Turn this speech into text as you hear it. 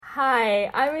Hi,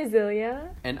 I'm Azilia.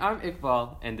 And I'm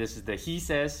Iqbal, and this is the He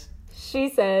Says, She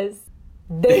Says,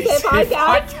 They Say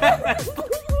podcast.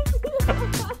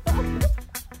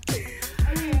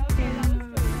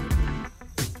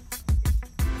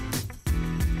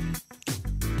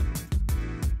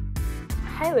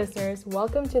 Hi, listeners.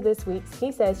 Welcome to this week's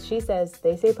He Says, She Says,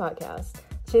 They Say podcast.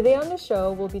 Today on the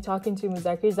show, we'll be talking to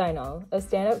Muzakir Zainal, a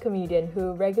stand-up comedian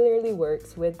who regularly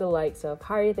works with the likes of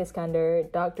Harith Iskander,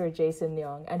 Dr. Jason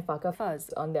Leong, and Faka Faz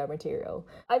on their material.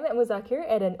 I met Muzakir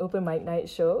at an open mic night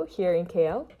show here in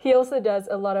KL. He also does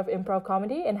a lot of improv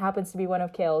comedy and happens to be one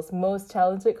of KL's most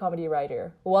talented comedy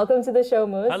writer. Welcome to the show,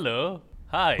 Muz. Hello.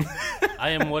 Hi. I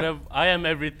am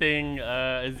everything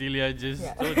Azilia just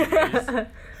told you guys.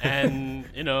 And,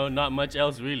 not much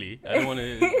else really. I don't want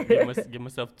to give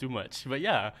myself too much. But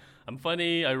yeah, I'm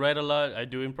funny. I write a lot. I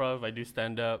do improv. I do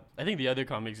stand-up. I think the other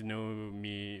comics know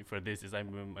me for this is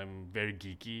I'm very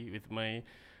geeky with my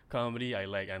comedy. I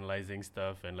like analyzing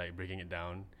stuff and like breaking it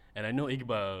down. And I know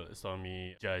Iqbal saw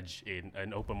me judge in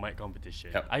an open mic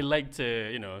competition. Yep. I like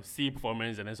to, see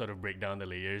performance and then sort of break down the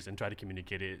layers and try to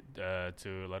communicate it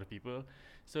to a lot of people.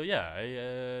 So yeah,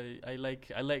 I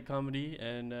like comedy,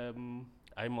 and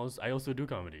I also do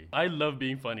comedy. I love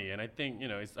being funny, and I think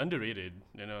it's underrated.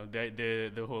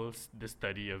 The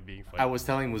study of being funny. I was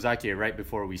telling Muzakir right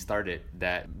before we started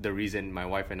that the reason my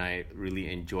wife and I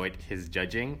really enjoyed his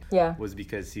judging was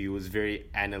because he was very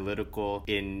analytical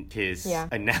in his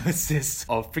analysis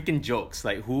of freaking jokes.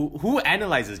 Like who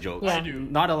analyzes jokes? I do.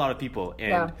 Not a lot of people,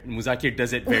 and Muzakir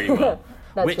does it very well.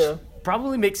 That's which true.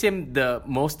 Probably makes him the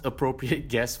most appropriate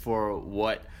guest for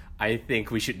what I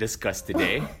think we should discuss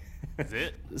today. Is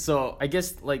it? So I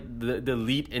guess like the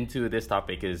leap into this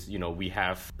topic is, we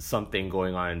have something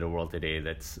going on in the world today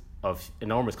that's of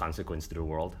enormous consequence to the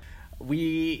world.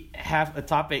 We have a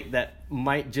topic that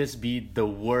might just be the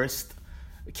worst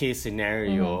case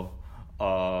scenario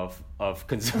of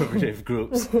conservative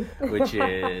groups, which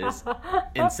is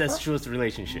incestuous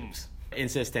relationships.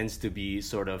 Incest tends to be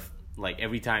sort of like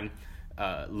every time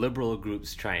liberal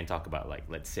groups try and talk about, like,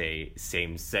 let's say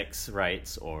same-sex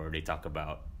rights, or they talk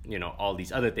about all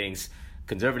these other things,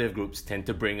 conservative groups tend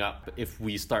to bring up, if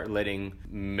we start letting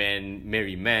men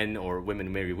marry men or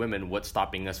women marry women, what's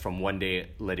stopping us from one day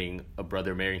letting a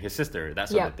brother marrying his sister, that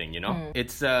sort of thing,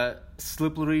 It's a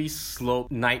slippery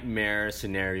slope nightmare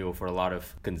scenario for a lot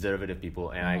of conservative people,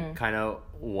 and I kind of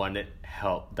wanted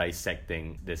help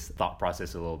dissecting this thought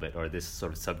process a little bit, or this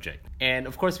sort of subject. And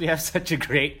of course, we have such a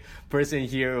great person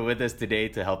here with us today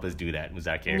to help us do that,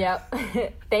 Muzakir.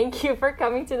 Yep. Thank you for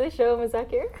coming to the show,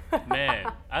 Muzakir.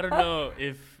 Man, I don't know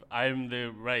if I'm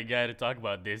the right guy to talk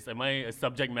about this. Am I a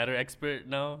subject matter expert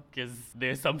now? Because the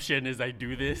assumption is I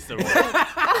do this or what?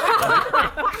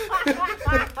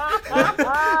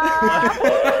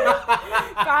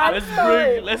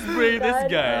 Let's bring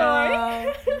this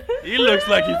guy. He looks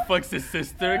like he fucks his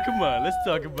sister. Come on, let's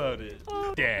talk about it.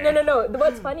 Damn. No.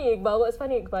 What's funny, Iqbal,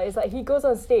 is like he goes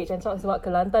on stage and talks about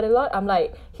Kelantan a lot. I'm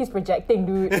like, he's projecting,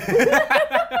 dude.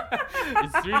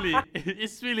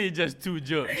 It's really just two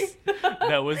jokes.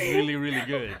 That was really, really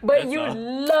good. But That's you all.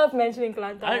 love mentioning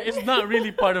Kelantan. It's not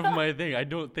really part of my thing. I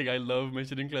don't think I love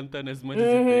mentioning Kelantan as much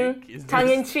as you think. It's Tongue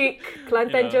in cheek,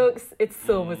 Kelantan jokes. It's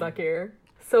so Muzakir.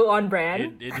 So on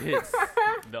brand. It hits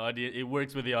the audience. It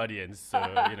works with the audience. So,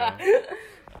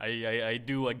 I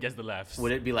do, I guess, the laughs.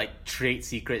 Would it be like trade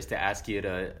secrets to ask you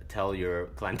to tell your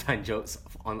Kelantan jokes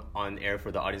on air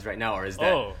for the audience right now, or is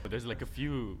that? Oh, there's like a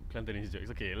few Kelantanese jokes.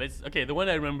 Okay, the one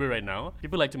I remember right now.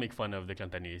 People like to make fun of the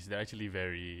Kelantanese. They're actually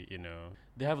very,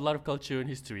 they have a lot of culture and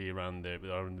history around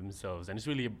themselves, and it's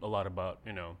really a lot about,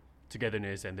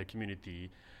 togetherness and their community.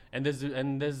 And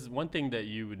there's one thing that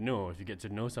you would know if you get to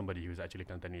know somebody who's actually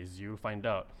Kelantanese. You find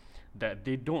out that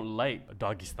they don't like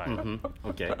doggy style. Mm-hmm.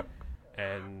 Okay.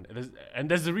 And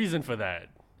there's a reason for that.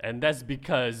 And that's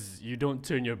because you don't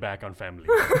turn your back on family.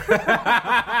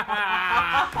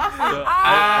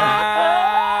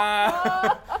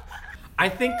 I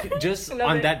think just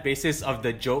on that basis of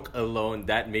the joke alone,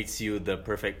 that makes you the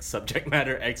perfect subject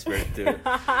matter expert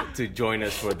to join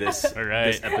us for this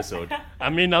episode. I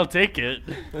mean, I'll take it.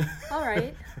 All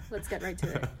right, let's get right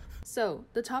to it. So,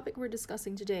 the topic we're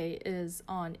discussing today is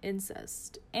on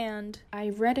incest, and I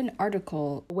read an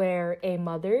article where a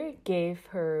mother gave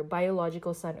her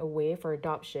biological son away for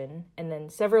adoption, and then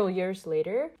several years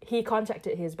later, he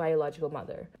contacted his biological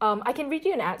mother. I can read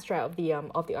you an extract of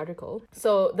the article.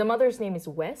 So, the mother's name is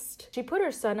West. She put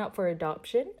her son up for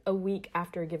adoption a week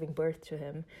after giving birth to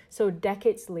him. So,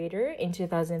 decades later, in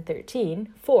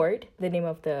 2013, Ford, the name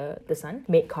of the son,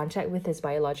 made contact with his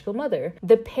biological mother.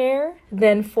 The pair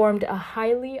then formed a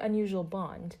highly unusual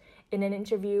bond, In an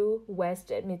interview,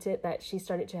 West admitted that she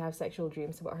started to have sexual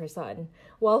dreams about her son,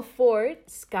 while Ford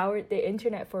scoured the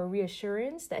internet for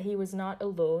reassurance that he was not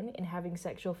alone in having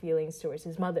sexual feelings towards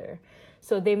his mother.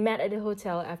 So they met at a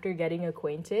hotel after getting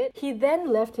acquainted. He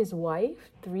then left his wife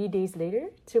 3 days later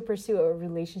to pursue a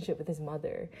relationship with his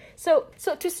mother. So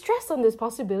to stress on this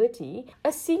possibility,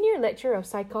 a senior lecturer of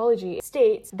psychology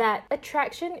states that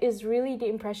attraction is really the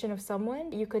impression of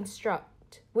someone you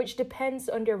construct, which depends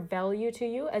on their value to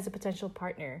you as a potential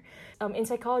partner. In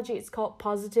psychology, it's called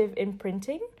positive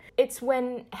imprinting. It's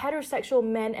when heterosexual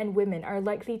men and women are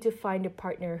likely to find a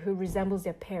partner who resembles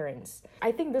their parents.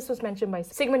 I think this was mentioned by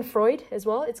Sigmund Freud as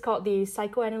well. It's called the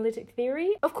psychoanalytic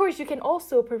theory. Of course, you can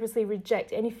also purposely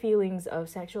reject any feelings of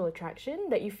sexual attraction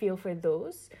that you feel for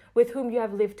those with whom you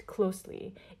have lived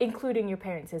closely, including your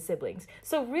parents and siblings.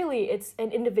 So really, it's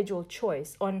an individual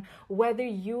choice on whether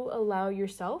you allow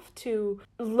yourself to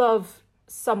love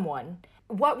someone.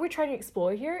 What we're trying to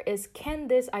explore here is, can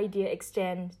this idea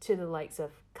extend to the likes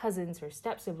of cousins or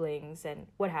step-siblings and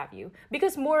what have you?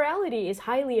 Because morality is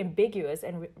highly ambiguous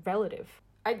and relative.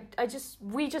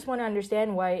 We just want to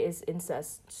understand, why is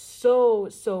incest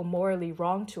so morally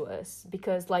wrong to us?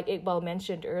 Because like Iqbal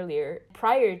mentioned earlier,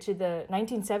 prior to the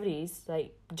 1970s,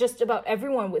 like just about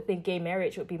everyone would think gay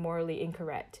marriage would be morally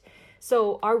incorrect.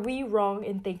 So are we wrong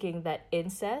in thinking that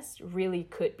incest really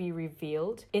could be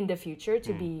revealed in the future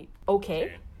to be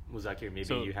okay? Muzakir,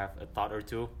 maybe you have a thought or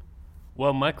two?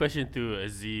 Well, my question to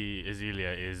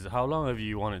Azealia is, how long have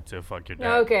you wanted to fuck your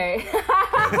dad? Okay.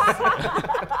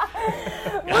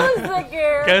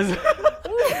 Muzakir. Because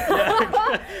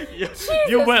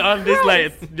you went on this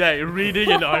like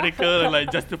reading an article and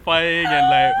like justifying and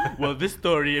like, well, this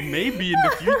story may be in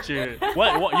the future.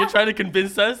 What you're trying to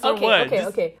convince us or what?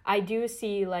 Okay. I do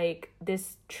see like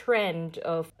this trend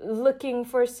of looking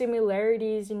for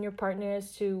similarities in your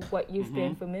partners to what you've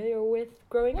been familiar with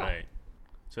growing up. Right.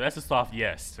 So that's a soft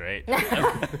yes, right?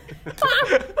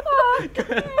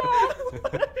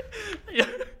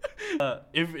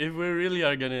 If we really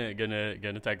are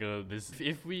gonna tackle this,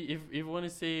 if we want to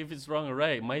say if it's wrong or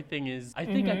right, my thing is, I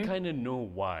think I kind of know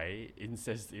why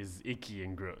incest is icky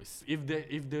and gross. If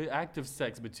the act of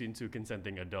sex between two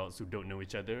consenting adults who don't know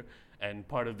each other, and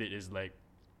part of it is like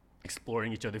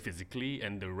exploring each other physically,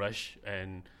 and the rush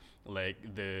and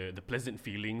like the pleasant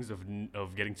feelings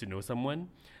of getting to know someone,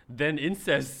 then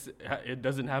incest it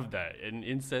doesn't have that. And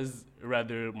incest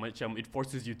rather much it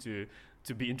forces you to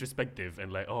be introspective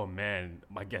and like, oh man,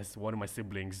 I guess one of my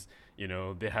siblings,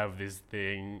 they have this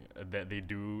thing that they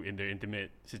do in their intimate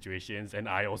situations, and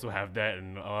I also have that,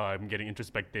 and I'm getting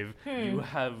introspective. You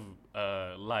have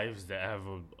lives that have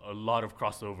a lot of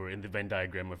crossover in the Venn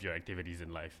diagram of your activities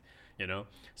in life,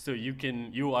 so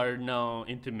you are now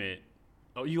intimate.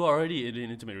 Oh, you are already in an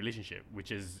intimate relationship,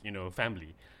 which is,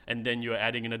 family. And then you're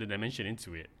adding another dimension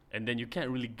into it. And then you can't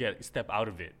really step out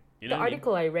of it. The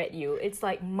article I read it's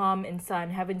like mom and son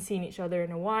haven't seen each other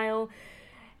in a while.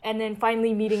 And then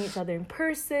finally meeting each other in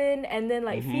person. And then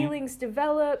like feelings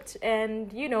developed.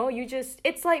 And,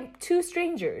 it's like two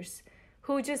strangers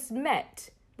who just met.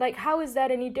 Like, how is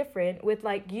that any different with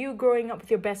like you growing up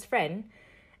with your best friend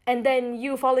and then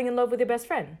you falling in love with your best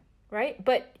friend? Right?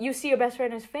 But you see your best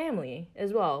friend as family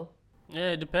as well.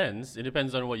 Yeah, it depends. It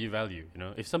depends on what you value.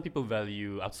 If some people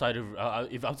value outside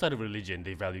of religion,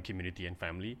 they value community and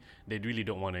family. They really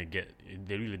don't want to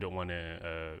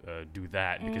do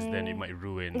that, because then it might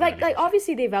ruin. Like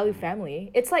obviously they value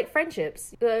family. It's like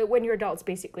friendships. When you're adults,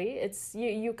 basically, it's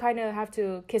you kind of have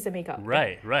to kiss and make up.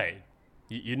 Right.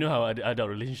 You know how adult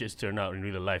relationships turn out in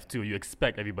real life too. You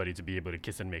expect everybody to be able to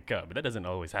kiss and make up, but that doesn't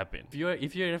always happen.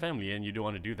 If you're in a family and you don't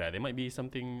want to do that, there might be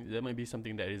something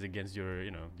that is against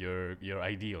your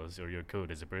ideals or your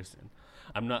code as a person.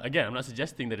 I'm not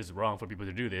suggesting that it's wrong for people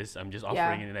to do this. I'm just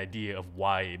offering an idea of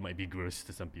why it might be gross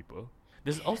to some people.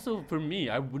 There's also, for me,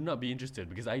 I would not be interested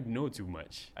because I know too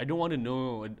much. I don't want to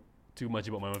know too much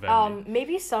about my own family.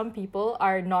 Maybe some people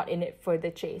are not in it for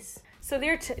the chase. So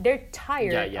they're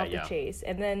tired of the chase,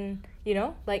 and then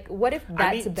like, what if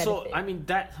that's a benefit?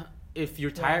 That if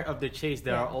you're tired of the chase,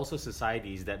 there are also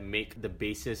societies that make the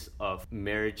basis of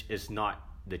marriage is not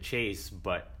the chase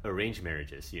but arranged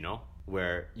marriages.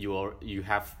 Where you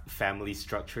have family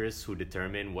structures who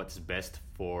determine what's best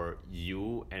for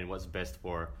you and what's best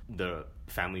for the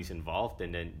families involved,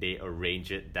 and then they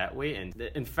arrange it that way. And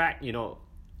in fact,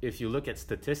 if you look at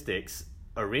statistics,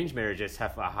 arranged marriages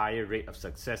have a higher rate of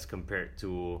success compared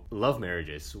to love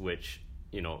marriages, which,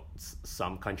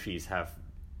 some countries have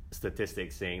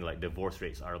statistics saying like divorce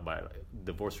rates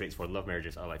for love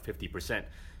marriages are like 50%,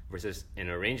 versus in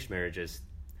arranged marriages,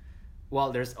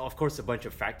 Well, there's of course a bunch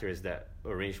of factors that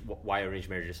why arranged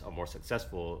marriages are more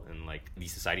successful, and like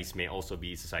these societies may also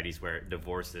be societies where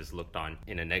divorce is looked on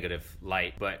in a negative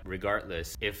light. But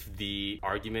regardless, if the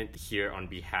argument here on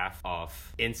behalf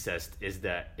of incest is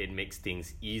that it makes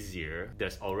things easier,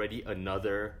 there's already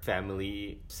another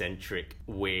family-centric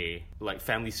way, like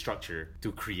family structure,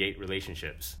 to create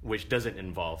relationships, which doesn't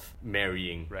involve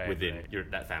marrying within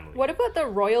that family. What about the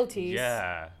royalties?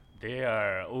 Yeah. They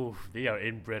are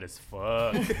inbred as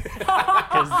fuck.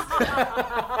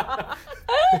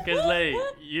 Because like,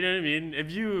 you know what I mean?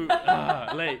 If you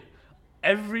like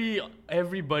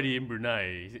everybody in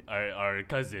Brunei are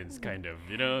cousins, kind of.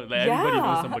 You know, like everybody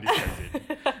knows somebody's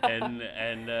cousin,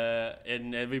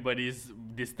 and everybody's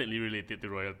distantly related to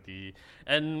royalty.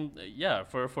 And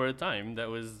for a time that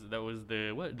was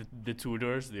the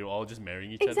Tudors. They were all just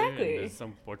marrying each other. And there's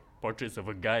some portraits of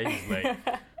a guy who's like.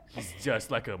 He's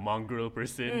just like a mongrel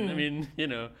person. I mean, you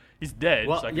know, he's dead.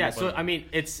 Well, so I mean,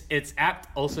 it's apt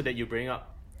also that you bring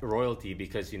up royalty,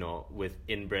 because, you know, with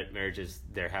inbred marriages,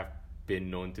 there have been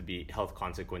known to be health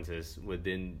consequences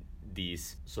within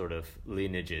these sort of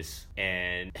lineages,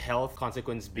 and health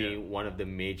consequence being one of the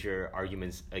major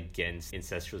arguments against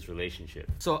incestuous relationship.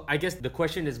 So I guess the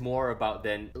question is more about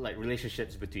then like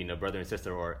relationships between a brother and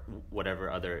sister or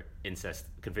whatever other incest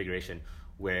configuration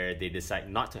where they decide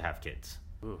not to have kids.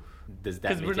 Ooh. Does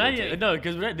that make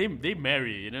because they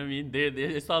marry, you know what I mean?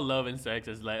 It's all love and sex.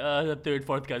 It's like the third,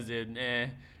 fourth cousin.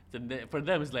 So for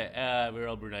them it's like we're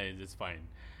all Bruneians, it's fine.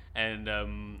 And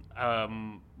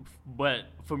but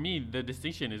for me the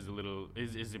distinction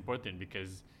is important,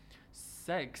 because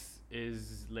sex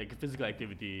is like a physical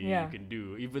activity you can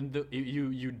do, even though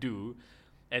you do,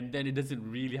 and then it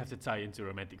doesn't really have to tie into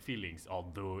romantic feelings,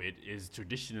 although it is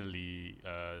traditionally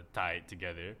tied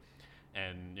together,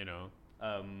 and you know.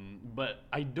 But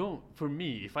I don't. For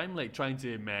me, if I'm like trying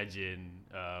to imagine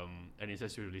an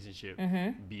incestuous relationship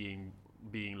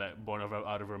being like born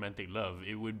out of romantic love,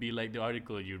 it would be like the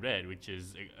article you read, which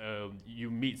is you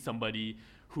meet somebody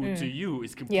who to you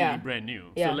is completely brand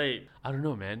new. So like, I don't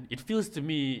know, man. It feels to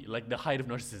me like the height of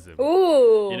narcissism.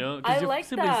 Ooh, you know, I because your like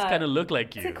siblings kind of look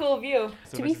like you. It's a cool view.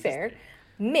 So to be fair,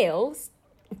 males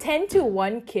tend to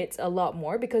want kids a lot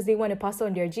more because they want to pass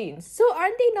on their genes. So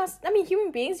aren't they not? I mean,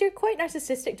 human beings, they're quite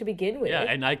narcissistic to begin with. Yeah,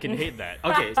 and I can hate that.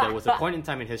 Okay, so there was a point in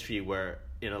time in history where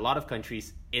in a lot of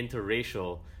countries,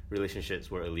 interracial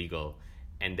relationships were illegal.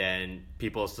 And then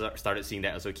people started seeing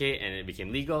that as okay, and it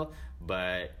became legal.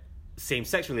 But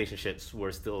same-sex relationships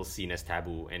were still seen as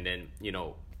taboo. And then, you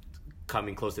know,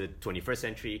 coming close to the 21st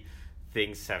century,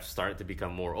 things have started to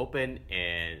become more open,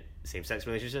 and same-sex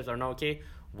relationships are now okay.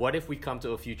 What if we come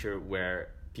to a future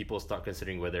where people start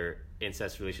considering whether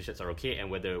incest relationships are okay,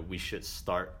 and whether we should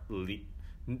start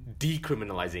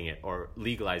decriminalizing it or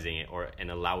legalizing it and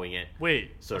allowing it?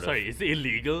 Wait, sorry, is it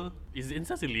illegal? Is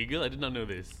incest illegal? I did not know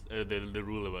this. The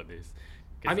rule about this.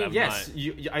 I mean, yes,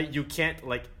 you can't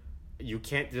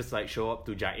just like show up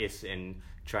to Jais and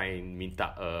try and minta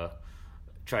a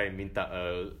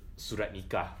surat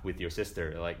nikah with your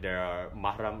sister. Like, there are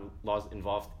mahram laws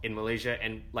involved in Malaysia,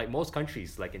 and like most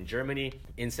countries, like in Germany,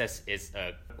 incest is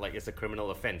it's a criminal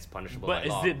offense punishable by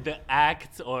law. But is it the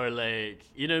act, or like,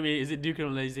 you know what I mean? Is it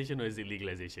decriminalization or is it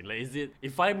legalization? Like, is it,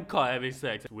 if I'm caught having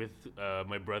sex with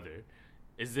my brother,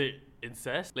 is it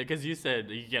incest? Like, as you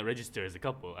said, you can't register as a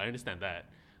couple. I understand that,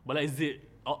 but like, is it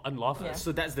unlawful? Yeah.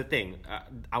 So that's the thing.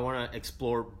 I want to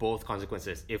explore both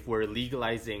consequences. If we're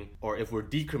legalizing or if we're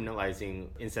decriminalizing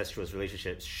incestuous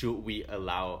relationships, should we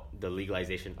allow the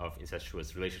legalization of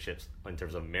incestuous relationships in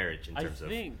terms of marriage? I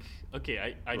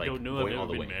like, don't know. I've never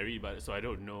been married, but so I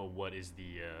don't know what is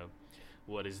the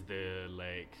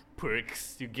like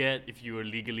perks you get if you are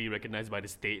legally recognized by the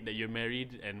state that you're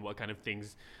married, and what kind of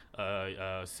things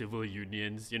civil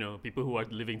unions, you know, people who are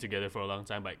living together for a long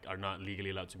time but are not legally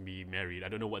allowed to be married. I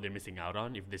don't know what they're missing out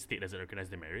on if the state doesn't recognize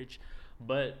their marriage.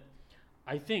 But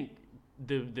I think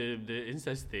the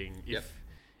incest thing,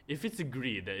 if it's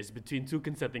agreed that it's between two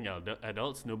consenting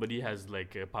adults, nobody has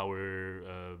like a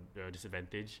power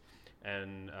disadvantage,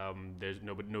 and there's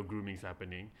no grooming's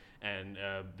happening, and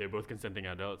they're both consenting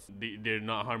adults, they're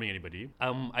not harming anybody.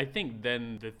 I think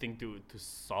then the thing to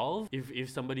solve, if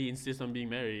somebody insists on being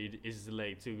married, is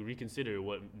like to reconsider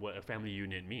what a family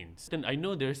unit means. Then I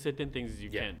know there are certain things you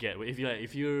can't get.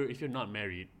 If you're not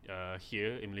married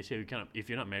here in Malaysia, if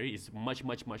you're not married, it's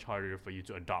much harder for you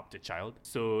to adopt a child.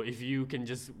 So if you can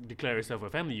just declare yourself a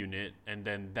family unit, and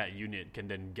then that unit can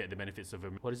then get the benefits of a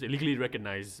legally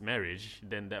recognized marriage,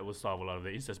 then that will solve a lot of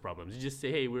the incest problems. You just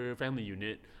say, hey, we're a family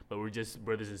unit, but we're just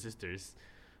brothers and sisters.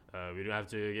 We don't have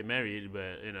to get married,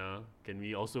 but, you know, can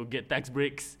we also get tax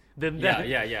breaks? then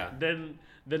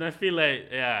then I feel like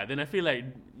then I feel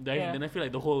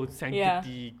like the whole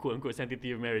sanctity, quote unquote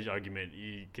sanctity of marriage argument,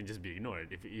 can just be ignored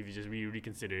if you just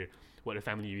reconsider what a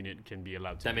family unit can be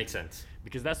allowed to. That makes sense,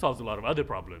 because that solves a lot of other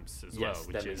problems as well,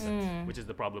 which is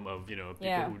the problem of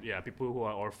people who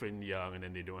are orphaned young and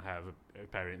then they don't have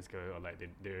parents, or like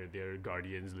they're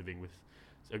guardians living with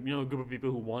a group of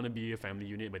people who want to be a family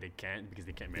unit but they can't because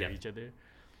they can't marry each other.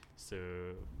 So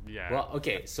yeah. Well,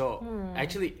 okay. So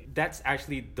actually, that's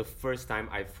actually the first time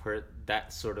I've heard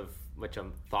that sort of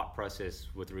thought process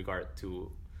with regard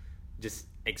to just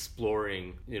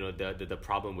exploring, the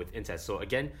problem with incest. So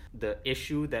again, the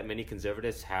issue that many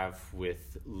conservatives have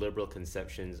with liberal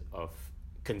conceptions of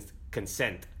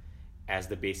consent as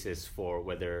the basis for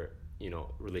whether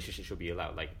relationships should be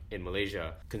allowed. Like in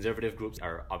Malaysia, conservative groups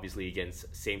are obviously against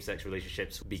same-sex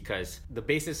relationships because the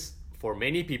basis for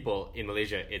many people in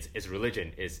Malaysia, it's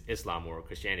religion, is Islam or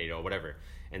Christianity or whatever.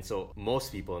 And so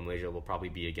most people in Malaysia will probably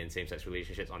be against same-sex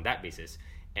relationships on that basis.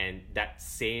 And that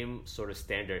same sort of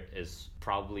standard is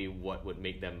probably what would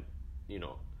make them,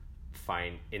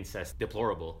 find incest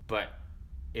deplorable. But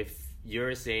if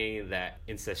you're saying that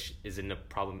incest isn't a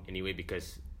problem anyway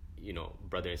because,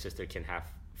 brother and sister can have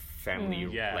family,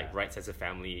 like rights as a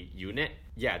family unit,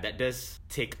 that does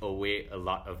take away a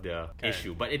lot of the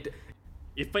issue. But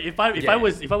If I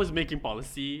was making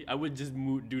policy, I would just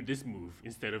do this move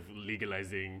instead of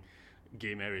legalizing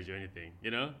gay marriage or anything.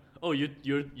 Oh,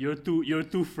 you're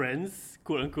two friends,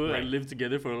 quote unquote, and live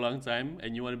together for a long time,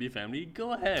 and you want to be a family.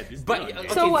 Go ahead.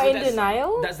 So in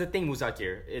denial? That's the thing,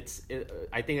 Muzakir.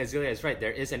 I think Azealia is right.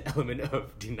 There is an element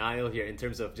of denial here in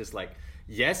terms of just like,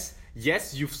 yes,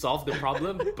 you've solved the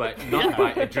problem, but not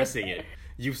by addressing it.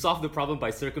 You've solved the problem by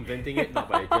circumventing it, not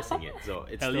by addressing it. So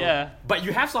it's but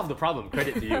you have solved the problem.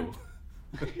 Credit to you.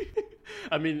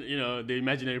 I mean, the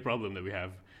imaginary problem that we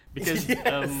have, because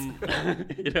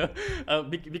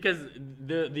because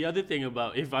the other thing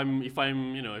about if I'm a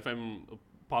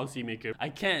policymaker, I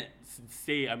can't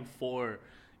say I'm for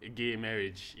gay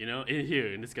marriage. Here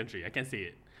in this country, I can't say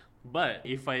it. But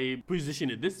if I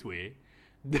position it this way,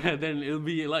 then it'll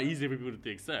be a lot easier for people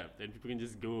to accept, and people can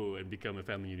just go and become a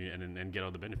family unit and get all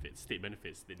the benefits, state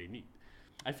benefits that they need.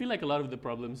 I feel like a lot of the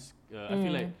problems, I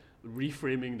feel like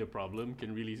reframing the problem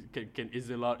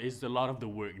is a lot of the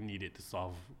work needed to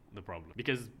solve the problem,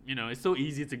 because it's so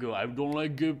easy to go, I don't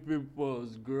like gay people,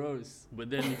 it's gross. But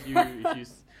then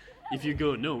if you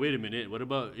go, no, wait a minute, what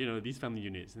about these family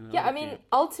units? I mean,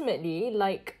 ultimately,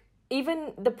 like,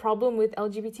 even the problem with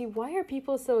LGBT, why are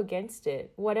people so against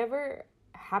it? Whatever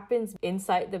happens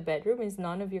inside the bedroom is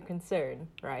none of your concern,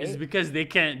 right? It's because they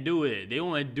can't do it. They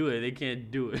want to do it, they can't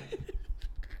do it.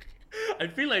 I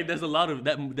feel like there's a lot of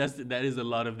that is a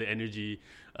lot of the energy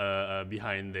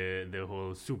behind the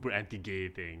whole super anti-gay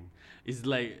thing. It's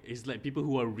like people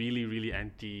who are really, really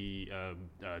anti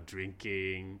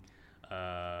drinking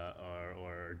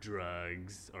or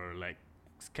drugs or like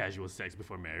casual sex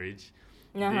before marriage.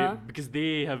 Because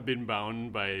they have been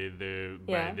bound by their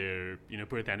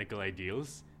puritanical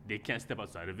ideals. They can't step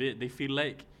outside of it, they feel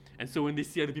like. And so when they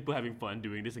see other people having fun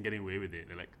doing this and getting away with it,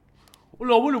 they're like, I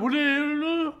want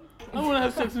to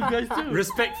have sex with guys too.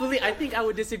 Respectfully, I think I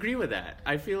would disagree with that.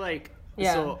 I feel like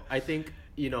so I think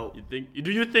Do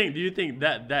you think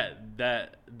that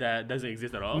doesn't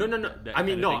exist at all? No. I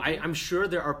mean, no. I'm sure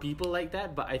there are people like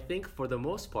that, but I think for the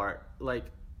most part, like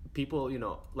people,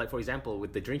 like for example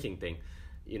with the drinking thing,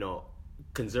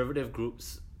 conservative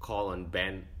groups call on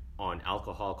ban on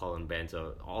alcohol, call on bans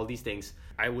on all these things.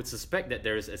 I would suspect that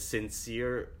there is a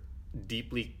sincere,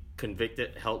 deeply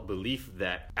convicted, held belief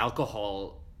that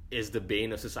alcohol is the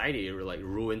bane of society or like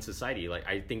ruins society. Like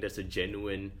I think there's a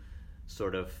genuine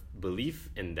sort of belief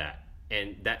in that,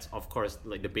 and that's of course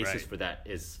like the basis for that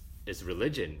is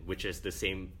religion, which is the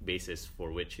same basis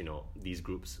for which these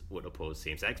groups would oppose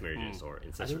same-sex marriages or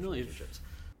incestuous relationships.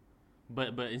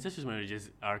 But incestuous marriages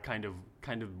are kind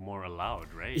of more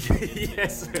allowed, right?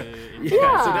 Yes. So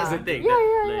that's the thing.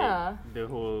 The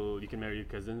whole you can marry your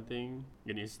cousin thing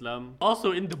in Islam.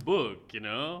 Also in the book, in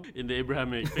the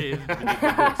Abrahamic faith, the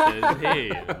book says,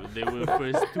 hey, there were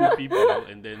first two people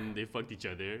and then they fucked each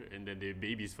other and then their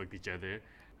babies fucked each other.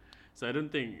 So I don't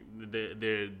think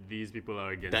these people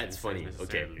are against. That's funny.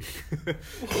 Okay.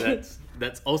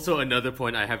 That's also another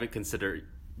point I haven't considered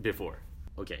before.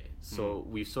 Okay, so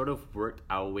we've sort of worked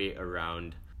our way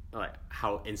around like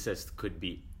how incest could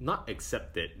be not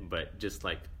accepted, but just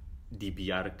like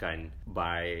dibiarkan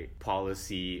by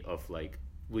policy of like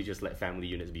we just let family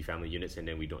units be family units and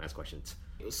then we don't ask questions.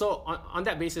 So on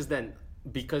that basis, then,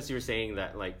 because you're saying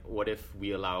that like what if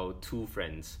we allow two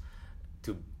friends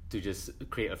to just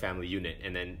create a family unit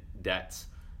and then that's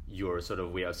your sort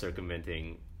of way of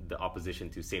circumventing the opposition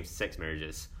to same-sex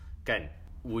marriages. Kan,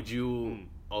 would you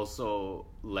also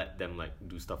let them like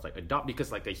do stuff like adopt?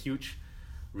 Because like a huge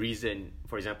reason,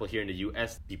 for example, here in the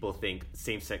US, people think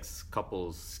same-sex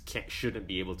couples shouldn't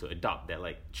be able to adopt, that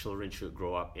like children should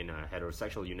grow up in a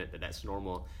heterosexual unit, that's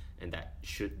normal, and that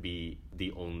should be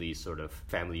the only sort of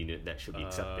family unit that should be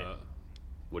accepted.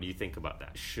 What do you think about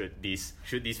that? Should these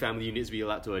family units be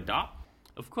allowed to adopt?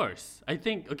 Of course. I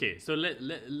think, okay, so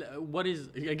what is,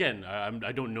 again,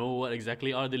 I don't know what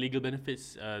exactly are the legal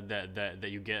benefits that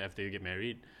you get after you get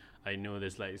married. I know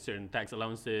there's like certain tax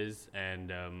allowances,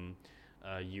 and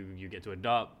you get to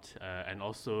adopt, and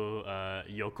also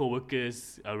your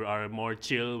co-workers are more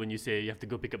chill when you say you have to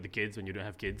go pick up the kids when you don't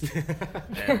have kids.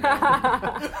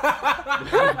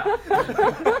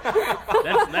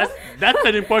 And, that's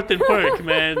an important perk,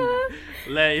 man.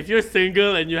 Like if you're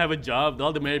single and you have a job,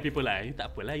 all the married people are like,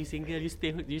 tak apalah, you single, you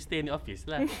stay in the office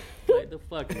lah. Like the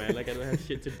fuck, man, like I don't have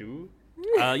shit to do.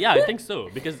 Yeah, I think so,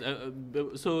 because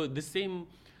so the same,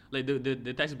 like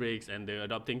the tax breaks and the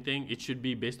adopting thing, it should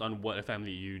be based on what a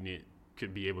family unit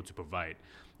could be able to provide.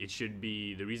 It should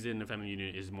be, the reason a family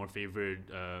unit is more favored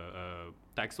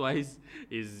tax-wise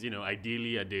is,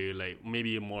 ideally they like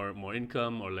maybe more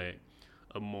income, or like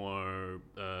a more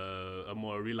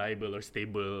reliable or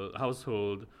stable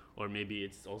household, or maybe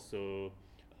it's also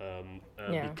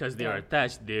because they are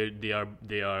attached, they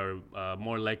are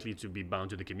more likely to be bound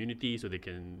to the community, so they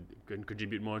can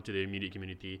contribute more to the immediate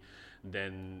community.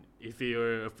 Then if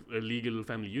you're a legal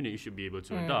family unit, you should be able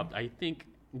to adopt. I think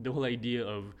the whole idea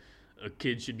of a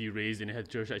kid should be raised in a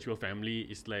heterosexual family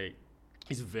is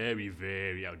very,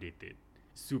 very outdated,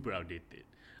 super outdated.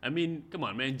 I mean, come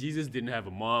on, man. Jesus didn't have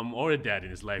a mom or a dad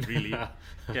in his life, really.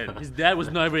 His dad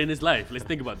was never in his life. Let's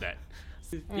think about that.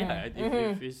 Yeah,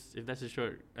 if that's a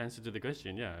short answer to the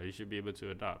question, yeah, you should be able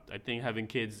to adopt. I think having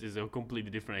kids is a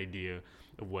completely different idea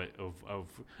of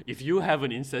if you have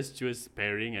an incestuous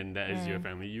pairing and that is your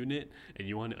family unit, and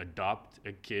you want to adopt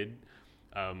a kid,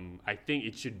 I think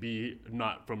it should be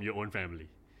not from your own family.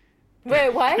 Wait,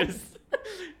 what?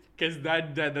 Because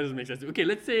that doesn't make sense. Okay,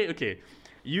 let's say,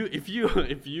 if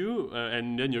you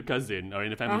and then your cousin are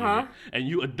in a family unit, and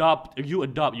you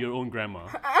adopt your own grandma.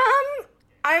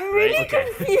 I'm really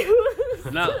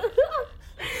confused.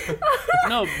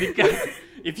 No, because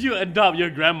if you adopt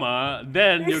your grandma,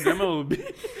 then your grandma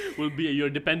will be your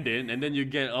dependent, and then you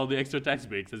get all the extra tax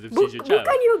breaks as if she's your child.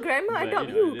 Bukan your grandma But, adopt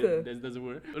you ke? That doesn't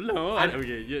work. No,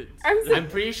 okay. I'm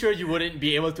pretty sure you wouldn't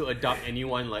be able to adopt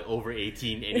anyone like over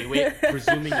 18 anyway,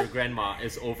 presuming your grandma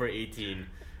is over 18,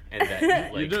 and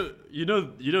that like you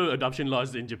know adoption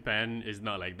laws in Japan is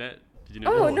not like that. Did you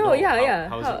know that? No, yeah.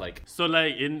 How is it like? So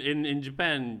like in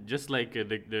Japan, just like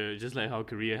just like how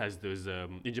Korea has those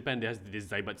in Japan, there's these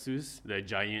zaibatsus, the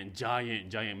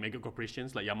giant mega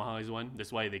corporations, like Yamaha is one.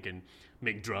 That's why they can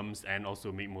make drums and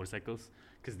also make motorcycles,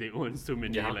 because they own so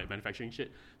many like manufacturing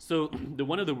shit. So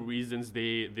one of the reasons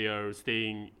they are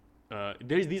staying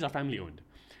these are family owned.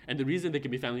 And the reason they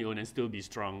can be family owned and still be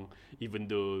strong, even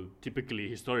though typically,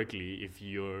 historically, if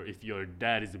your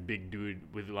dad is a big dude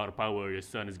with a lot of power, your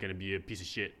son is going to be a piece of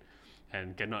shit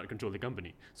and cannot control the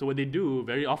company. So what they do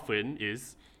very often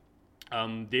is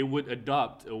they would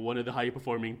adopt one of the high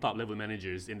performing top level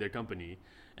managers in their company,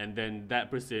 and then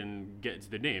that person gets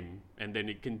the name, and then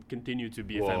it can continue to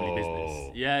be a family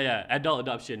business. Yeah. Adult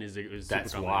adoption is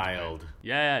that's super wild.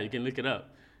 Yeah, you can look it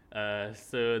up.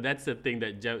 So that's the thing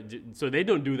that so they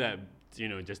don't do that,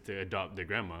 just to adopt their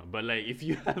grandma. But like if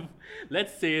you have,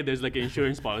 let's say there's like an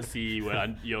insurance policy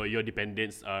where your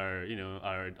dependents are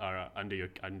under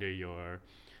your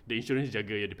the insurance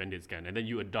jaga your dependents can, and then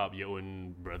you adopt your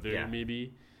own brother,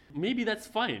 maybe that's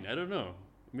fine. I don't know.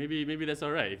 Maybe that's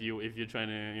all right if you're trying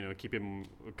to keep him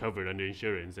covered under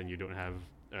insurance and you don't have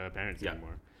parents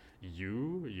anymore.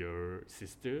 You, your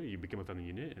sister, you become a family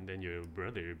unit, and then your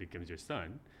brother becomes your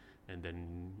son, and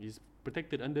then he's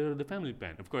protected under the family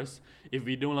plan. Of course, if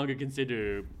we no longer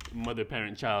consider mother,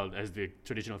 parent, child as the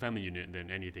traditional family unit, then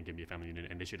anything can be a family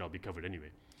unit, and they should all be covered anyway.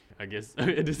 I guess. Are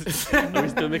we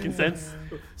still making sense?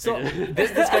 So this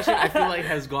discussion, I feel like,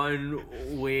 has gone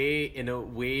in a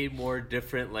way more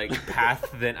different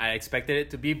path than I expected it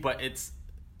to be, but it's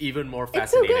even more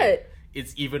fascinating. It's so good.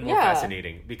 It's even more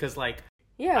fascinating because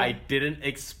I didn't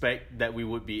expect that we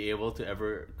would be able to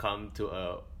ever come to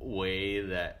a way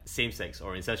that same-sex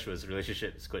or incestuous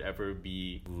relationships could ever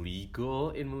be legal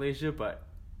in Malaysia, but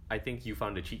I think you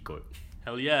found a cheat code.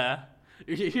 Hell yeah.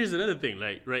 Here's another thing,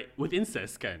 right? With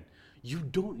incest, you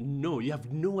don't know. You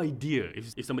have no idea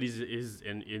if somebody is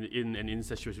in an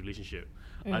incestuous relationship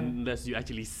unless you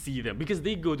actually see them, because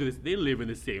they live in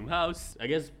the same house. I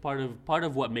guess part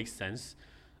of what makes sense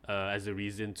as a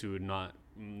reason to not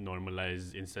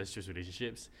normalize incestuous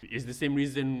relationships is the same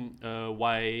reason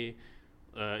why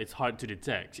it's hard to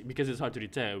detect. Because it's hard to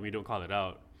detect, we don't call it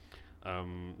out.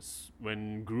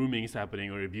 When grooming is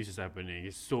happening or abuse is happening,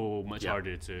 it's so much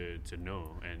harder to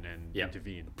know and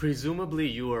intervene. Presumably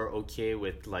you are okay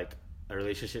with like a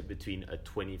relationship between a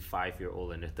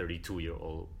 25-year-old and a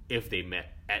 32-year-old if they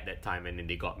met at that time and then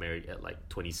they got married at like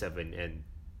 27 and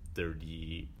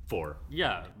 34.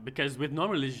 Yeah, because with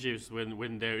normal relationships,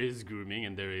 when there is grooming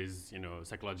and there is,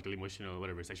 psychological, emotional,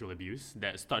 whatever, sexual abuse,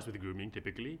 that starts with grooming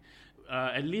typically.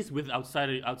 At least with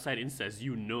outside incest,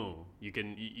 you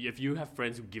can, if you have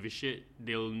friends who give a shit,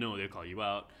 they'll call you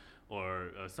out,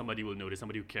 or somebody will notice,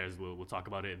 somebody who cares will talk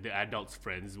about it. The adults'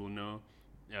 friends will know.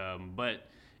 But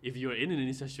if you're in an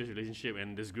incestuous relationship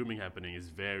and there's grooming happening, it's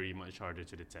very much harder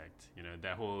to detect.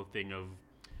 That whole thing of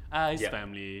it's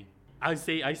family. I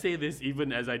say this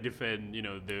even as I defend,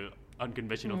 the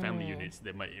unconventional family units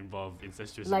that might involve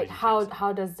incestuous like relationships.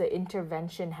 how does the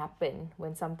intervention happen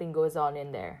when something goes on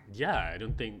in there? Yeah, I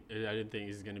don't think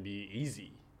it's gonna be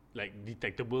easy, like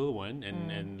detectable one,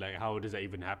 and like how does that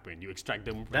even happen? You extract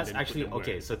them. That's actually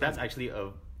okay. So that's actually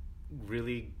a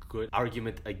really good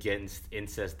argument against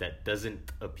incest that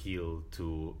doesn't appeal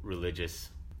to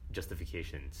religious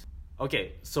justifications.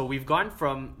 Okay, so we've gone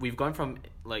from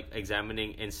like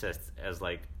examining incest as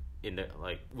like in the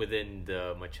like within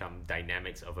the macam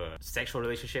dynamics of a sexual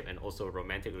relationship and also a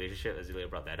romantic relationship, as Julia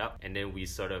brought that up, and then we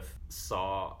sort of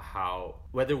saw how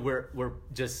whether we're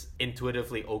just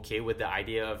intuitively okay with the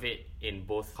idea of it in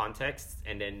both contexts,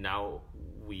 and then now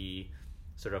we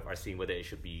sort of are seeing whether it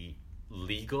should be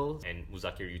legal. And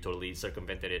Muzakir, you totally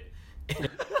circumvented it.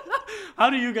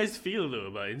 How do you guys feel though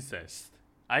about incest?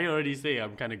 I already say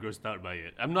I'm kind of grossed out by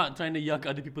it. I'm not trying to yuck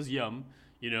other people's yum,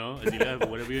 Azila,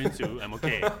 whatever you're into, I'm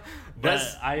okay.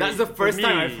 That's the first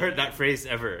time I've heard that phrase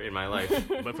ever in my life.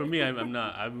 But for me, I'm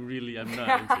not into it.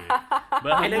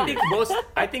 But and I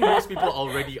think most people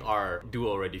already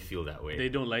feel that way. They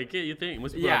don't like it, you think?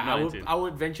 Most people I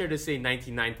would venture to say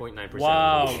 99.9%.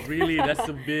 Wow, really? That's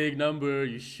a big number.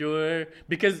 You sure?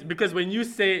 Because when you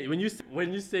say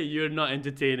you're not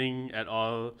entertaining at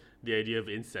all the idea of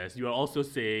incest, you are also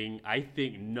saying, I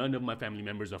think none of my family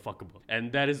members are fuckable.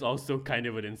 And that is also kind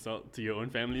of an insult to your own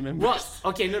family members.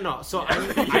 Well, okay, no. So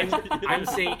I'm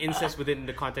saying incest within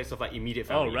the context of like immediate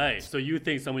family. Oh, right. So you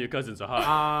think some of your cousins are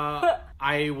hot?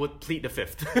 I would plead the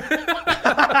fifth.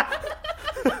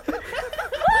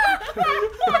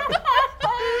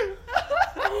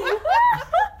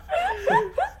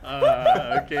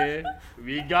 Okay,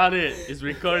 we got it. It's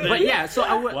recorded. But yeah, so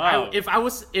I would. Wow. If I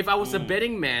was a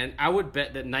betting man, I would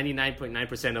bet that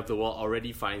 99.9% of the world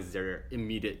already finds their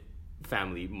immediate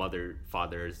family, mother,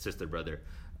 father, sister, brother,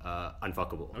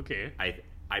 unfuckable. Okay.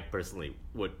 I personally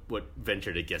would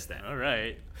venture to guess that. All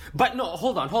right. But no,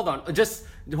 hold on. Just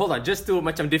to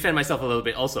macam defend myself a little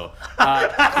bit also.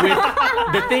 With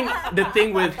the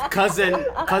thing with cousin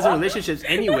relationships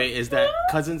anyway is that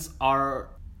cousins are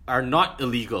not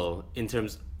illegal in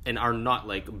terms and are not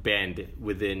like banned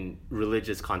within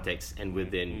religious context and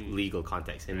within legal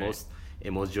context. In most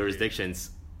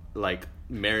jurisdictions, like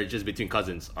marriages between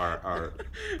cousins are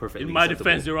perfectly in my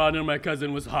acceptable. defense, Your Honor, my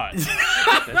cousin was hot.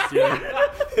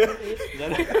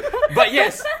 But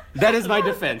yes, that is my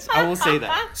defense. I will say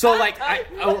that. So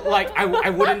I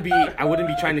wouldn't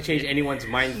be trying to change anyone's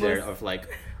mind there of like,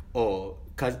 oh,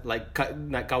 nak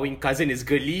kawin cousin is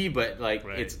geli, but like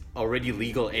it's already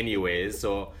legal anyways.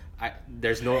 So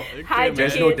there's no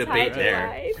debate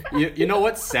there. You know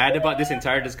what's sad about this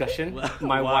entire discussion?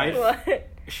 My wife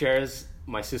shares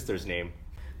my sister's name.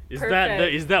 Is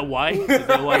that why? Is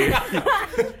that why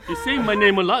you're saying my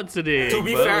name a lot today? To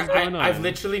be fair, I've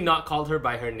literally not called her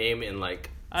by her name in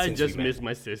like. I just miss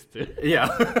my sister. Yeah.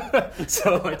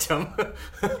 So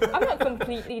I'm not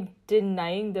completely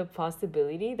denying the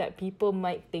possibility that people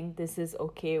might think this is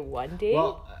okay one day.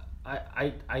 Well,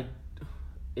 I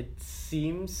it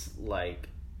seems like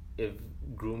if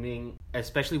grooming,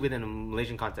 especially within a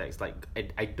Malaysian context, like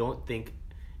I don't think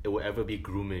it will ever be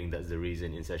grooming that's the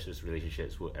reason incestuous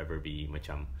relationships will ever be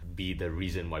the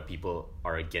reason why people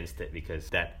are against it, because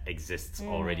that exists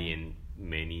already in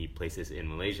many places in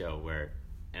Malaysia where,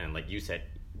 and like you said,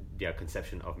 their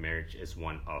conception of marriage is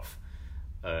one of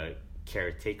a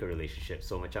caretaker relationship.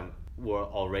 So we're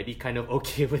already kind of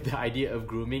okay with the idea of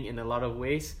grooming in a lot of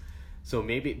ways. So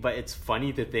maybe, but it's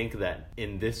funny to think that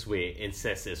in this way,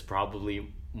 incest is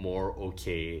probably more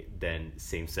okay than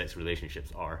same-sex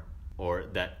relationships are. or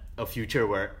that a future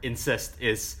where incest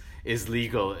is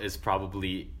legal is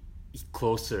probably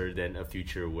closer than a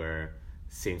future where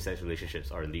same-sex relationships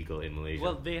are legal in Malaysia.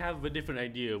 Well, they have a different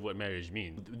idea of what marriage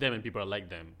means. Them and people like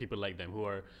them who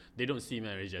are, they don't see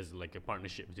marriage as like a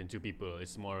partnership between two people.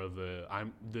 It's more of a,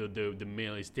 the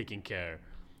male is taking care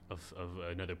of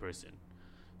another person.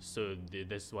 So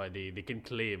that's why they can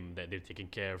claim that they're taking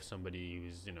care of somebody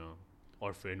who's, you know,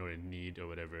 orphan or in need or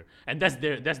whatever. And that's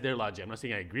their logic. I'm not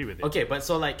saying I agree with it. Okay, but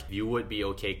so like you would be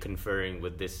okay conferring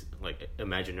with this like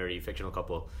imaginary fictional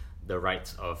couple the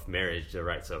rights of marriage, the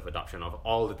rights of adoption, of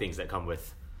all the things that come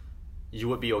with. You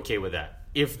would be okay with that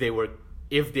if they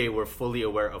were fully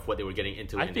aware of what they were getting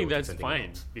into. I think that's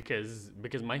fine because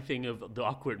my thing of the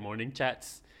awkward morning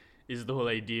chats is the whole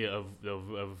idea of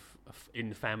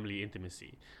in family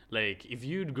intimacy. Like if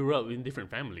you grew up in different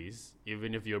families,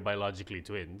 even if you're biologically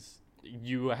twins,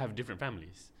 you have different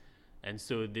families. And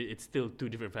so it's still two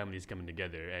different families coming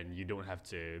together, and you don't have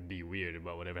to be weird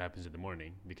about whatever happens in the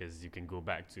morning because you can go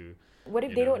back to. What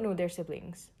if they don't know their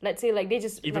siblings? Let's say like they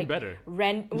just even like, better.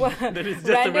 That is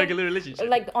just a regular relationship.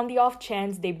 Like on the off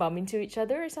chance they bump into each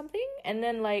other or something, and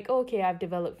then like okay, I've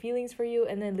developed feelings for you,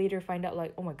 and then later find out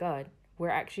like oh my god, we're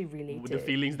actually related. The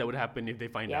feelings that would happen if they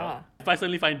find out. If I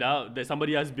suddenly find out that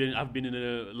somebody I've been in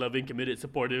a loving, committed,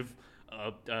 supportive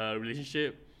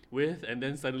relationship with, and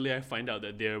then suddenly I find out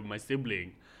that they're my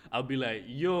sibling, I'll be like,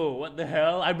 yo, what the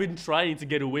hell? I've been trying to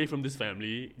get away from this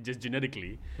family just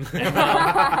genetically, and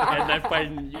I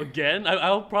find again.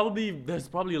 There's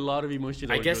probably a lot of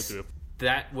emotion I guess go through.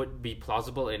 That would be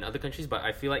plausible in other countries, but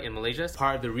I feel like in Malaysia,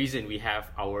 part of the reason we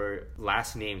have our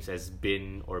last names as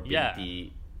bin or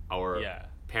binti, our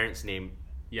parents' name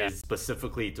is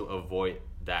specifically to avoid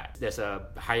that. There's a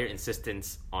higher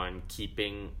insistence on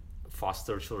keeping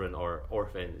foster children or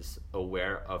orphans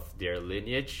aware of their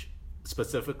lineage,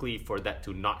 specifically for that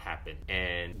to not happen.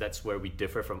 And that's where we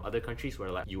differ from other countries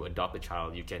where like you adopt a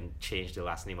child, you can change the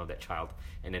last name of that child,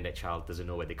 and then that child doesn't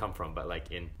know where they come from. But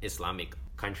like in Islamic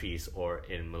countries or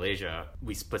in Malaysia,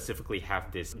 we specifically have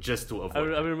this just to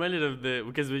avoid. I'm reminded of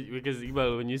because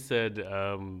Iqbal, when you said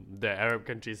the Arab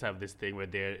countries have this thing where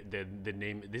the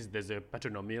name there's a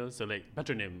patronymial, so like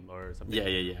patronym or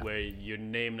something. Where you're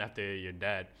named after your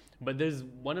dad. But there's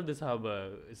one of the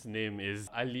Sahaba, his name is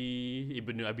Ali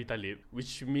ibn Abi Talib,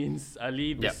 which means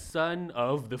Ali, the son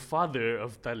of the father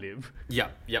of Talib.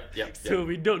 So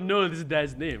we don't know this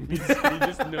dad's name. We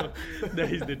just know that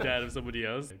he's the dad of somebody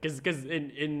else. Because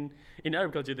in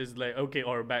Arab culture, there's like, okay,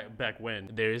 or back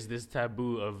when, there is this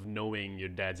taboo of knowing your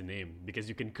dad's name because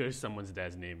you can curse someone's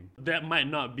dad's name. That might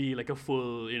not be like a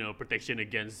full, protection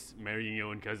against marrying your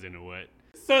own cousin or what.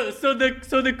 So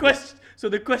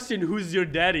the question who's your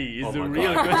daddy is the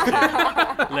real question.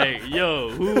 Like,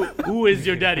 yo, who is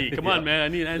your daddy? Come on, man, I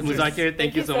need answers. Muzakir,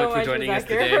 thank you so much for joining us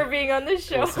today. For being on the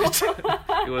show.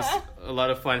 It was a lot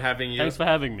of fun having you. Thanks for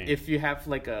having me. If you have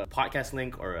like a podcast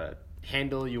link or a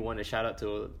handle you want to shout out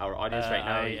to our audience right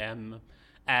now, I am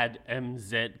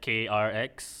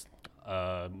 @MZKRX.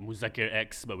 Muzakir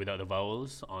X, but without the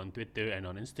vowels, on Twitter and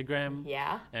on Instagram.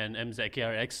 Yeah. And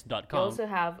mzkrx.com. You also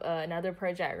have another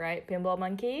project, right? Pinball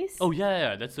Monkeys? Oh,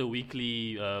 yeah. That's a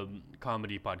weekly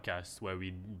comedy podcast where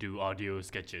we do audio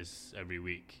sketches every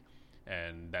week.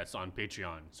 And that's on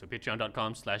Patreon. So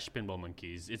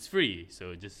patreon.com/pinballmonkeys. It's free.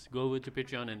 So just go over to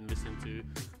Patreon and listen to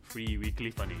free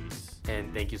weekly funnies.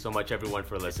 And thank you so much, everyone,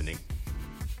 for listening.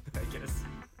 I guess.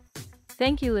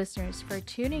 Thank you, listeners, for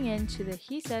tuning in to the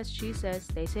He Says, She Says,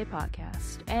 They Say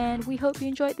podcast. And we hope you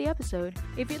enjoyed the episode.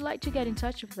 If you'd like to get in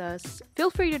touch with us, feel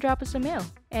free to drop us a mail.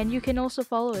 And you can also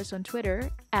follow us on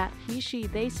Twitter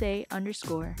 @HeSheTheySay_.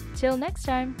 Till next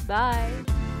time, bye!